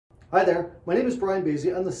Hi there, my name is Brian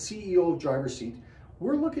Bazely. I'm the CEO of Driverseat.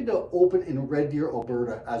 We're looking to open in Red Deer,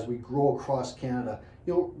 Alberta as we grow across Canada.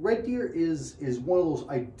 You know, Red Deer is one of those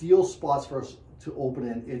ideal spots for us to open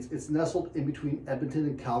in. It's nestled in between Edmonton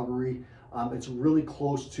and Calgary. It's really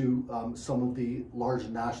close to some of the large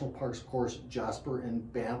national parks, of course, Jasper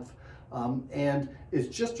and Banff. And it's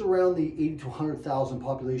just around the 80 to 100,000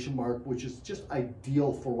 population mark, which is just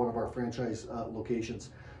ideal for one of our franchise locations.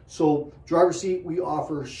 So Driverseat, we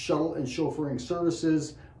offer shuttle and chauffeuring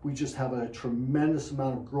services. We just have a tremendous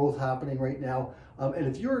amount of growth happening right now. And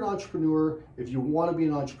if you're an entrepreneur, if you want to be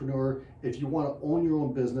an entrepreneur, if you want to own your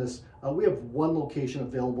own business, we have one location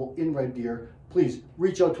available in Red Deer. Please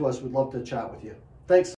reach out to us. We'd love to chat with you. Thanks.